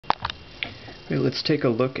Okay, let's take a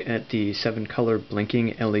look at the 7-color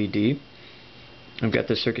blinking LED. I've got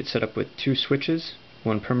the circuit set up with 2 switches,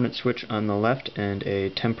 one permanent switch on the left and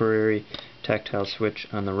a temporary tactile switch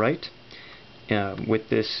on the right. With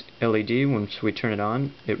this LED, once we turn it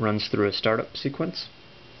on, it runs through a startup sequence,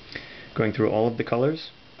 going through all of the colors.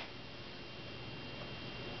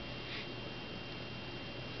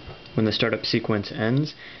 When the startup sequence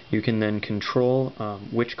ends, you can then control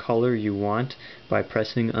which color you want by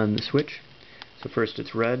pressing on the switch. So first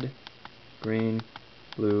it's red, green,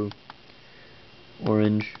 blue,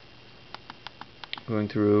 orange, going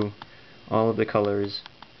through all of the colors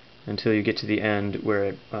until you get to the end where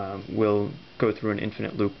it will go through an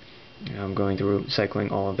infinite loop, going through cycling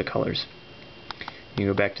all of the colors. You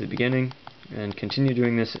go back to the beginning and continue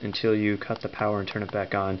doing this until you cut the power and turn it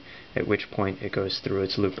back on, at which point it goes through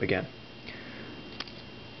its loop again.